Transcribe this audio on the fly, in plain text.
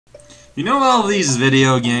You know all these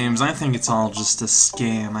video games, I think it's all just a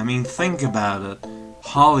scam. I mean, think about it.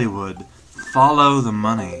 Hollywood. Follow the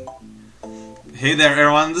money. Hey there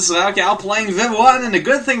everyone, this is Alcal playing Viv 1, and the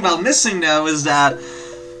good thing about missing now is that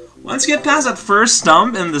once you get past that first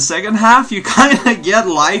stump in the second half, you kinda get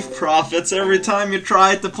life profits every time you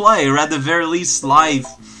try to play, or at the very least life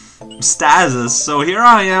stasis. So here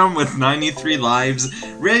I am with 93 lives,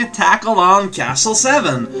 ready to tackle on Castle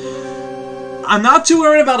 7. I'm not too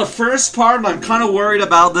worried about the first part, and I'm kind of worried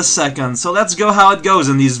about the second. So let's go how it goes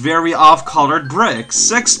in these very off-colored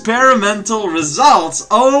bricks. Experimental results.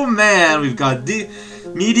 Oh man, we've got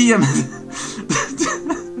medium.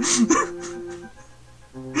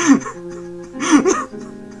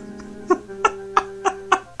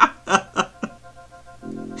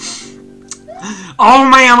 Oh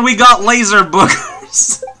man, we got laser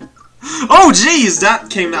boogers. Oh jeez, that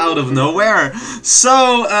came out of nowhere.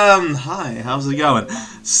 So, hi, how's it going?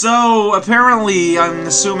 So, apparently, I'm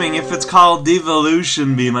assuming if it's called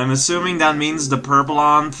devolution beam, I'm assuming that means the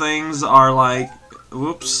purple-on things are like,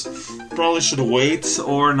 whoops, probably should wait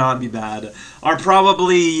or not be bad, are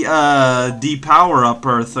probably,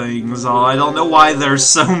 de-power-upper things. I don't know why there's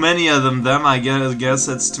so many of them, I guess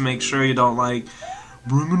it's to make sure you don't, like,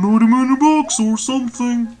 bring an item in a box or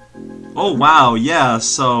something. Oh wow, yeah,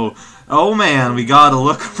 so, oh man, we gotta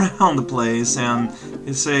look around the place and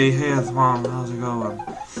you say, hey Mom, how's it going?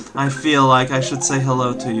 I feel like I should say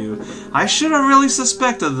hello to you. I should have really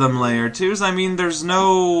suspected them layer 2s. I mean, there's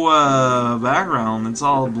no background, it's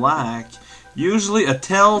all black. Usually a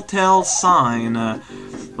telltale sign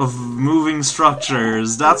of moving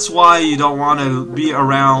structures. That's why you don't want to be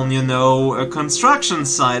around, you know, a construction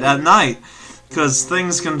site at night. Because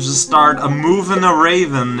things can just start a-movin' a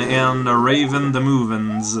raven, and a raven the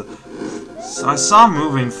movins. So I saw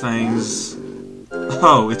moving things.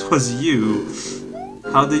 Oh, it was you.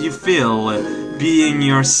 How did you feel being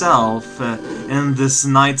yourself in this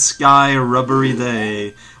night sky rubbery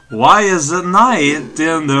day? Why is it night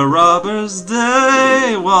in the rubber's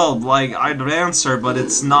day? Well, like, I'd answer, but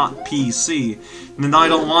it's not PC. And I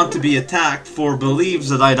don't want to be attacked for beliefs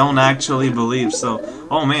that I don't actually believe, so...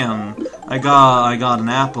 Oh man, I got an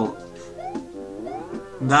apple.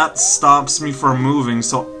 That stops me from moving,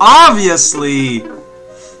 so obviously...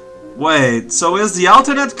 Wait, so is the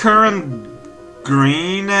alternate current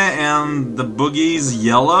green and the boogie's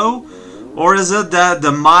yellow? Or is it that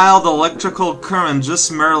the mild electrical current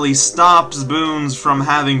just merely stops boons from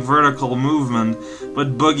having vertical movement,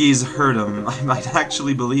 but boogies hurt him? I might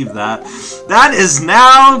actually believe that. That is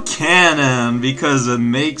now canon, because it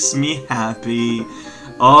makes me happy.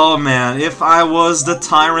 Oh man, if I was the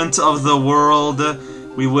tyrant of the world,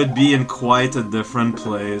 we would be in quite a different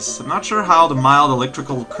place. I'm not sure how the mild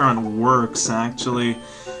electrical current works, actually.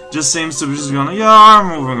 Just seems to be just going, yeah, I'm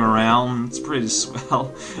moving around. It's pretty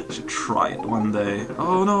swell. I should try it one day.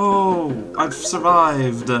 Oh no, I've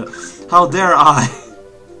survived. How dare I?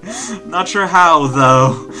 Not sure how,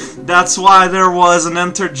 though. That's why there was an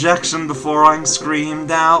interjection before I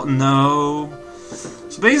screamed out no.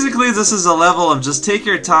 So basically, this is a level of just take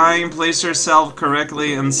your time, place yourself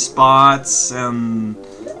correctly in spots, and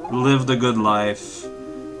live the good life.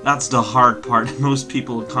 That's the hard part. Most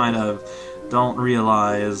people kind of don't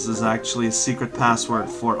realize is actually a secret password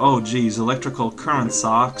for, oh geez, electrical current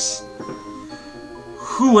socks.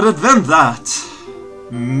 Who would invent that?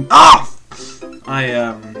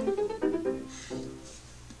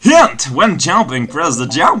 Hint! When jumping, press the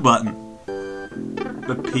jump button.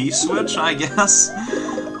 The P switch, I guess?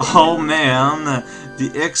 Oh man, the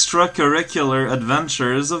extracurricular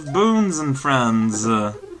adventures of Boons and Friends.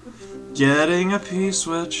 Getting a P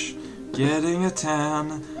switch, getting a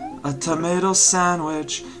tan, a tomato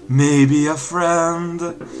sandwich, maybe a friend.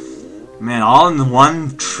 Man, all in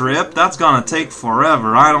one trip? That's gonna take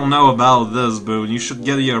forever. I don't know about this, Boone. You should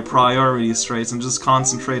get your priorities straight and just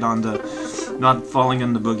concentrate on the not falling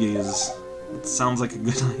into boogies. It sounds like a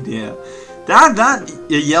good idea. That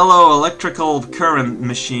yellow electrical current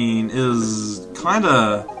machine is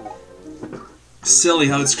kinda silly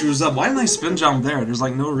how it screws up. Why didn't I spin jump there? There's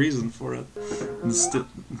like no reason for it.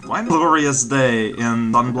 Why glorious day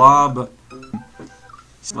in Sunblob?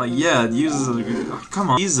 Like, yeah, it uses come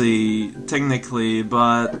on, easy technically,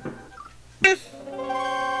 but This is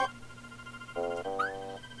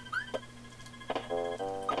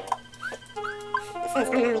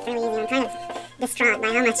fundamentally fairly easy. I'm kind of distraught by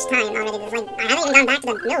how much time already. There's like, I haven't even gone back to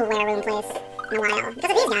the nowhere room place in a while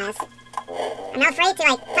because of these guys. I'm now afraid to,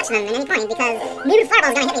 like, touch them at any point because maybe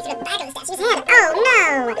Fireball's gonna hit me through the back of the statue's head. Oh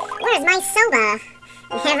no! Where's my soba?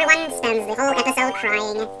 And everyone spends the whole episode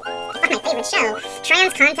crying. It's my favorite show,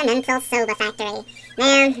 Transcontinental Soba Factory.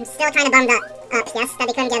 Man, I'm still kind of bummed up, yes, that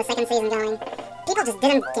we couldn't get a second season going. People just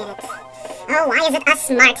didn't get it. Oh, why is it us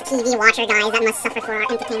smart TV watcher guys that must suffer for our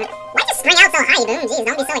entertainment? Why just spring out so high, Boom? Jeez,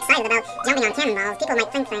 don't be so excited about jumping on cannonballs. People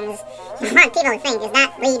might think things. What people think is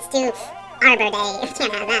that leads to Arbor Day. We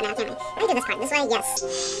can't have that now, can we? Let me do this part. This way,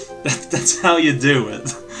 yes. That's how you do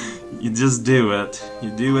it. You just do it. You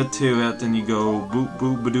do it to it, and you go boop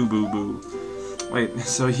boop ba doo boo boo. Wait,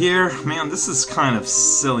 so here, man, this is kind of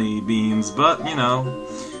silly beans, but, you know,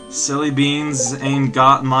 silly beans ain't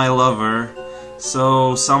got my lover.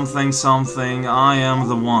 So, something, something, I am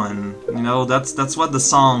the one. You know, that's what the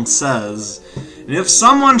song says. And if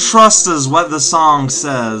someone trusts what the song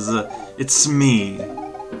says, it's me.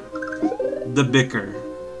 The Bicker.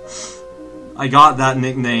 I got that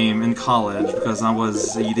nickname in college because I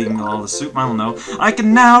was eating all the soup, I don't know. I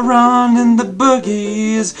can now run in the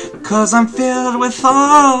boogies because I'm filled with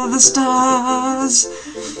all the stars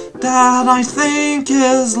that I think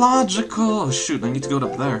is logical. Oh shoot, I need to go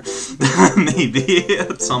up there. Maybe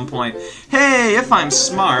at some point. Hey, if I'm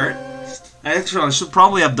smart, I should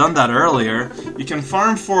probably have done that earlier. You can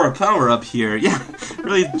farm for a power-up here. Yeah,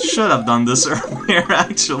 really should have done this earlier,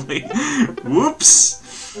 actually. Whoops.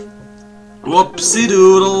 Whoopsie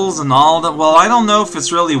doodles and all that. Well, I don't know if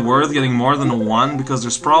it's really worth getting more than one, because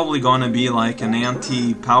there's probably going to be like an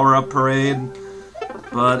anti-power-up parade.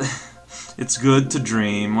 But it's good to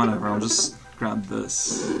dream. Whatever, I'll just grab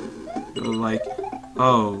this. Go like,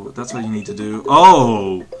 oh, that's what you need to do.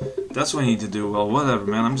 Oh, that's what you need to do. Well, whatever,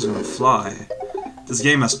 man, I'm just gonna fly. This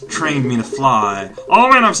game has trained me to fly. Oh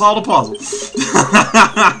man, I've solved a puzzle.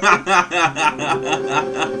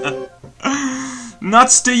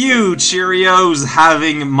 Nuts to you, Cheerios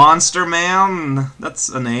having Monster Man. That's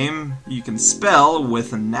a name you can spell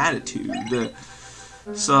with an attitude.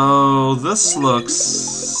 So this looks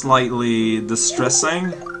slightly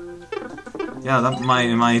distressing. Yeah, that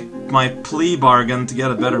my plea bargain to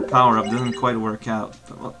get a better power-up didn't quite work out.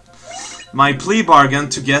 My plea bargain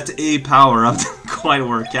to get a power-up didn't quite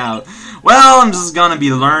work out. Well, I'm just gonna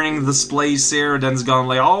be learning this place here, then it's gonna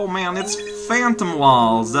like, oh man, it's Phantom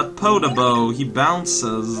Walls, that Podobo, he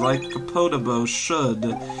bounces like a Podobo should.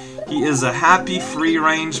 He is a happy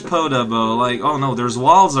free-range Podobo, like, oh no, there's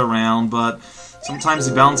walls around, but sometimes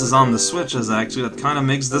he bounces on the switches, actually. That kind of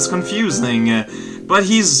makes this confusing. But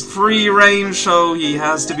he's free-range, so he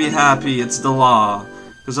has to be happy. It's the law.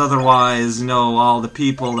 Because otherwise, you know, all the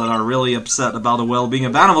people that are really upset about the well-being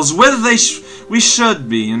of animals, we should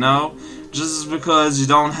be, you know? Just because you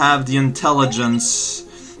don't have the intelligence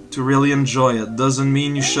to really enjoy it doesn't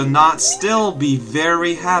mean you should not still be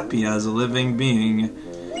very happy as a living being.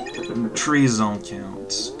 Trees don't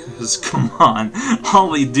count. Because, come on,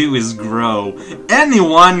 all they do is grow.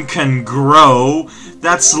 Anyone can grow.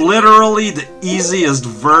 That's literally the easiest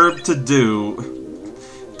verb to do.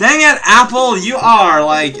 Dang it, Apple, you are,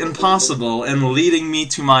 like, impossible and leading me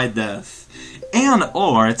to my death.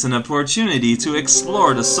 And/or it's an opportunity to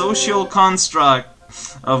explore the social construct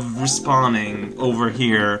of respawning over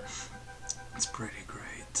here. It's pretty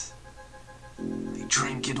great. They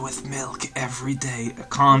drink it with milk every day. A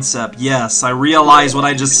concept, yes, I realize what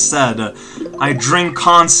I just said. I drink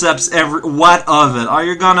concepts what of it? Are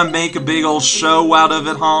you gonna make a big old show out of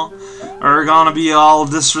it, huh? Are you gonna be all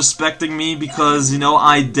disrespecting me because, you know,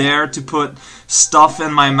 I dare to put stuff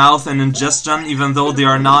in my mouth and ingest them even though they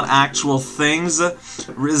are not actual things?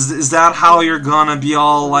 Is that how you're gonna be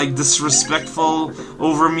all, like, disrespectful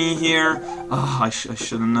over me here? Oh, I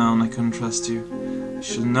should have known I couldn't trust you. I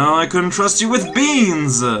should have known I couldn't trust you with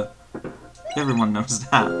beans! Everyone knows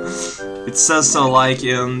that. It says so, like,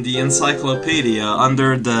 in the encyclopedia,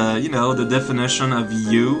 under the, you know, the definition of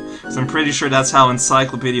you. So I'm pretty sure that's how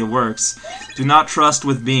encyclopedia works. Do not trust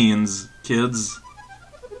with beans, kids.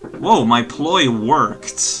 Whoa, my ploy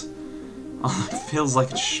worked. Oh, it feels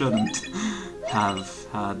like it shouldn't have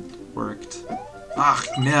had worked. Ah,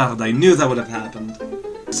 merde, I knew that would have happened.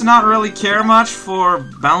 To not really care much for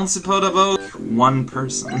Bouncy Podobo. One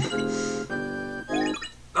person.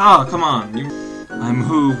 Oh, come on. I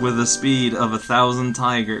move with the speed of 1,000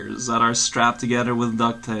 tigers that are strapped together with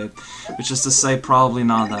duct tape, which is to say probably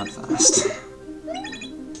not that fast.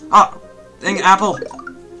 Ah! Dang it, Apple!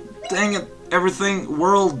 Dang it, everything,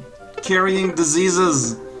 world-carrying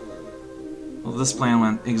diseases! Well, this plan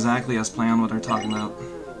went exactly as planned, what they're talking about.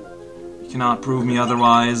 You cannot prove me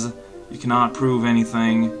otherwise. You cannot prove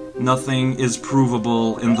anything. Nothing is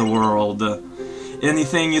provable in the world.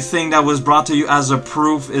 Anything you think that was brought to you as a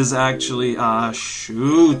proof is actually,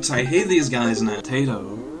 shoot, I hate these guys now.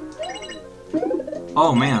 Potato.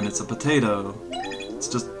 Oh man, it's a potato. It's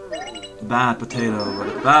just bad potato, but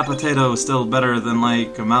a bad potato is still better than,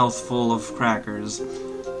 like, a mouthful of crackers.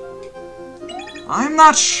 I'm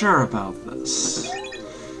not sure about this.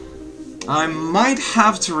 I might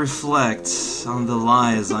have to reflect on the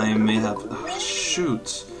lies I may have... Oh,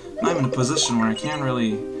 shoot. I'm in a position where I can't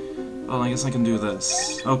really... Well, I guess I can do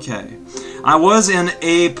this. Okay. I was in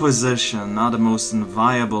a position, not the most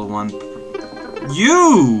viable one.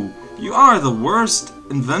 You! You are the worst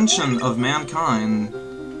invention of mankind.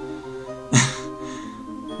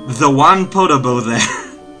 The one Podobo there.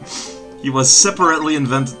 He was separately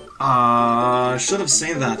invented. I should have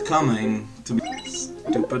seen that coming. To be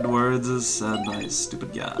stupid words is said by a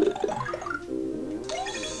stupid guy.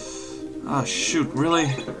 Ah, shoot,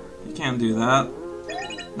 really? You can't do that.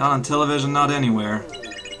 Not on television, not anywhere.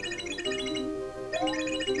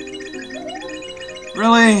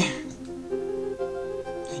 Really?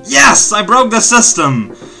 Yes! I broke the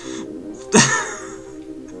system!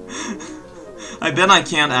 I bet I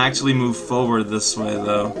can't actually move forward this way,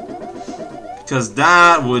 though. Because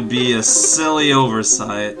that would be a silly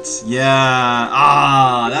oversight.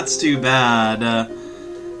 Yeah, that's too bad.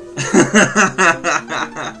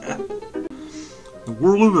 The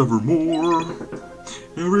world of Evermore.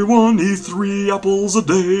 Everyone eats 3 apples a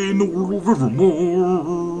day in the world of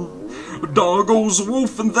Evermore. A dog goes a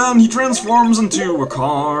wolf and then he transforms into a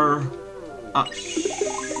car.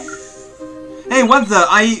 Hey, what the?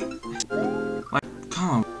 I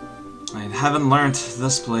haven't learnt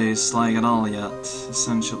this place, like, at all yet,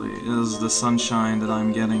 essentially. It is the sunshine that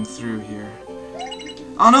I'm getting through here.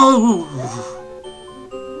 Oh no!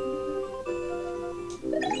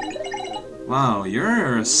 Wow,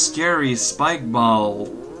 you're a scary spike ball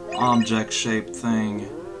object-shaped thing.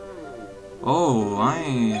 Oh,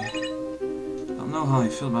 I don't know how I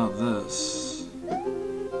feel about this.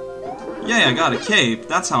 Yeah, I got a cape.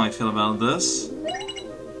 That's how I feel about this.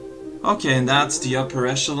 Okay, and that's the upper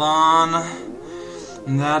echelon.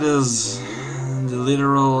 And that is the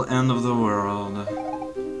literal end of the world.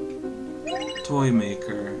 Toy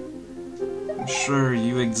maker. I'm sure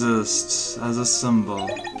you exist as a symbol,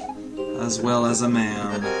 as well as a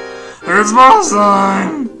man. It's boss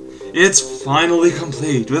time! It's finally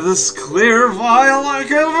complete with this clear vial I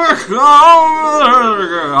can become.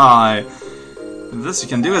 This you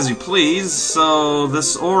can do as you please, so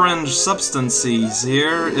this orange substance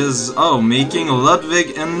here is, making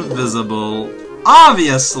Ludwig invisible.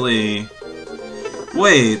 Obviously!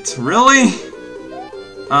 Wait, really?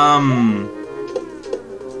 How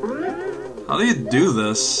do you do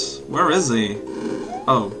this? Where is he?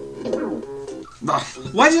 Oh.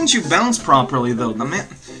 Why didn't you bounce properly, though? Man,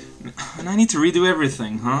 I need to redo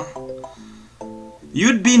everything, huh?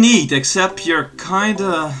 You'd be neat, except you're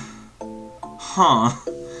kinda... Huh.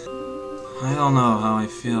 I don't know how I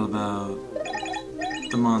feel about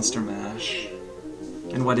the Monster Mash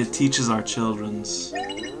and what it teaches our children's.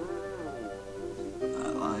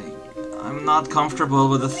 I'm not comfortable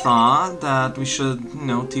with the thought that we should,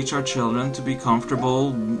 teach our children to be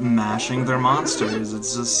comfortable mashing their monsters.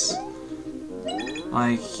 It's just...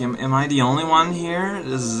 am I the only one here?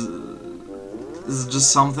 Is it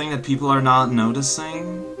just something that people are not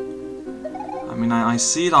noticing? I mean, I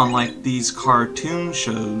see it on, these cartoon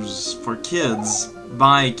shows for kids,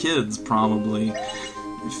 by kids, probably,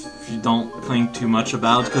 if you don't think too much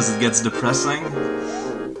about it because it gets depressing.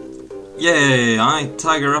 Yay, I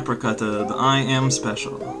tiger uppercutted, I am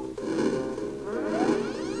special.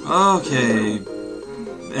 Okay,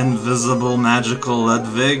 invisible magical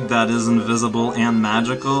Ludwig that is invisible and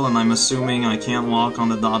magical, and I'm assuming I can't walk on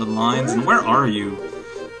the dotted lines, and where are you?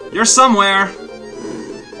 You're somewhere!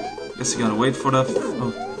 Guess you gotta wait for the...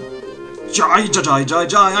 Jai, I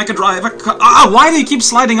can drive a car. Why do you keep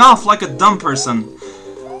sliding off like a dumb person?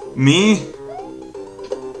 Me?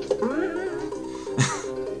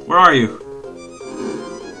 Where are you?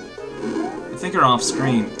 I think you're off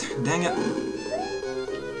screen. Dang it.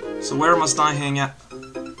 So where must I hang out?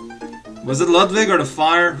 Was it Ludwig or the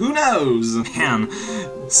fire? Who knows? Man,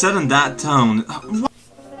 said in that tone.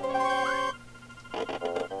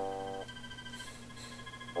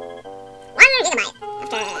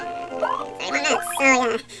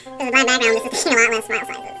 Background, this is a lot less file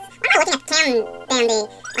sizes. I'm not looking at the cam dandy.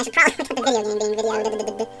 I should probably look at the video game being videoed.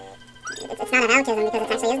 It's not an autism because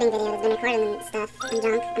it actually is being videoed. It's been recorded and stuff and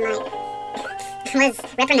junk. And I was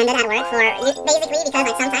reprimanded at work for basically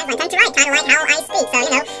because sometimes I tend to write kind of like how I speak. So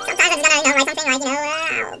sometimes I just gotta write something like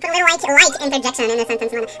put a little like interjection in a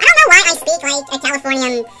sentence. I don't know why I speak like a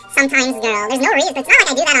Californian sometimes girl. There's no reason. It's not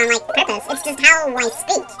like I do that on purpose. It's just how I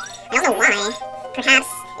speak. I don't know why. Perhaps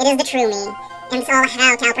it is the true me. And this all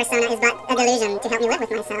how cow persona is but a delusion to help me live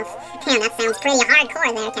with myself. Damn, that sounds pretty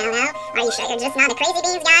hardcore there, cow. Are you sure you're just not a crazy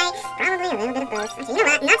beans guy? Probably a little bit of both. Okay, you know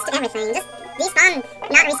what? Nuts to everything. Just despawn,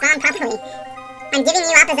 not respawn properly. I'm giving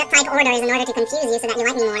you opposite type orders in order to confuse you so that you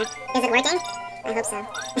like me more. Is it working? I hope so.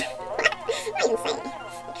 What are you even saying?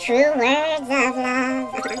 True words of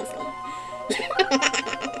love. Obviously.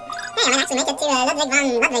 Hey, I might actually make it to Ludwig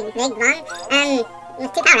von,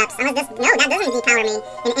 with 2 power-ups. No, that doesn't depower me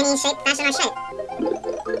in any shape, fashion, or shape.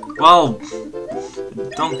 Well,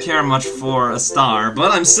 don't care much for a star,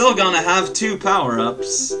 but I'm still gonna have 2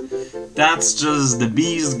 power-ups. That's just the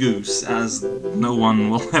bee's goose, as no one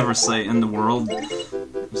will ever say in the world.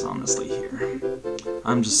 Who's honestly here.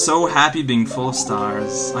 I'm just so happy being full of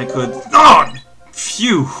stars. I could... Oh!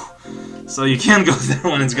 Phew! So you can't go there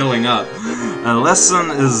when it's going up. A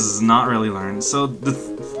lesson is not really learned. So the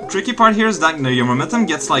tricky part here is that your momentum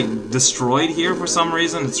gets like destroyed here for some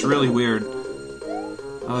reason. It's really weird.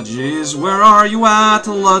 Oh jeez, where are you at,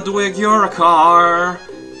 Ludwig? You're a car.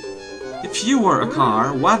 If you were a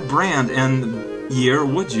car, what brand and year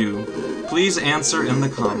would you? Please answer in the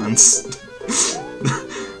comments.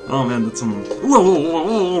 Oh man, that's some...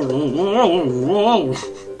 Whoa.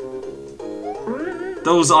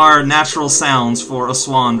 Those are natural sounds for a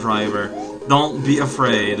swan driver. Don't be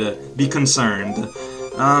afraid. Be concerned.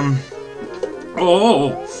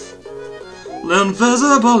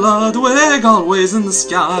 Invisible Ludwig, always in the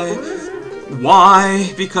sky.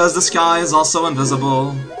 Why? Because the sky is also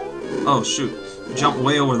invisible. Oh shoot, you jumped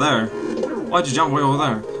way over there. Why'd you jump way over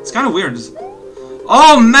there? It's kind of weird.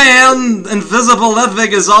 Oh man, Invisible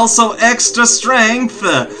Ludwig is also extra strength,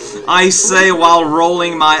 I say while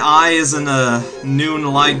rolling my eyes in a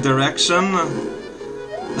noon-like direction.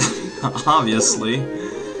 Obviously.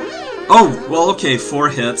 Oh, well okay, 4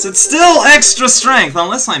 hits. It's still extra strength,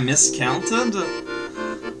 unless I miscounted.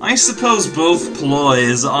 I suppose both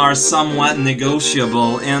ploys are somewhat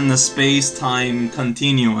negotiable in the space-time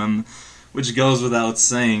continuum, which goes without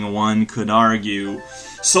saying, one could argue.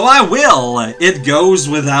 So I will! It goes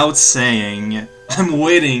without saying. I'm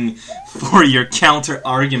waiting for your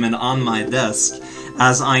counter-argument on my desk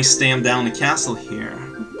as I stamp down the castle here.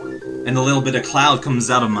 And a little bit of cloud comes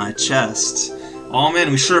out of my chest. Oh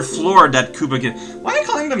man, we sure floored that Koopa Kid. Why are you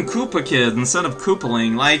calling them Koopa Kid instead of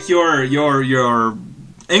Koopaling? Like you're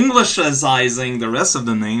Englishizing the rest of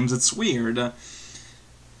the names. It's weird.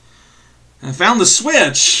 I found the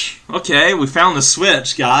switch! Okay, we found the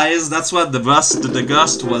switch, guys. That's what the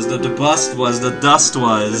dust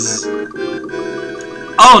was.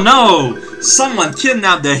 Oh no! Someone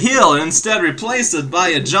kidnapped the hill and instead replaced it by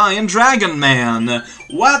a giant dragon man.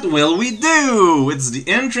 What will we do? It's the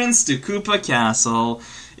entrance to Koopa Castle.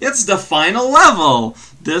 It's the final level.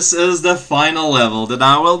 This is the final level that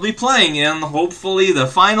I will be playing in, hopefully the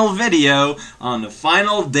final video, on the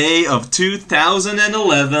final day of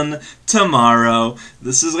 2011, tomorrow.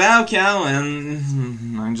 This is Raocow,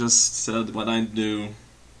 and I just said what I'd do.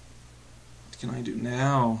 What can I do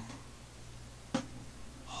now?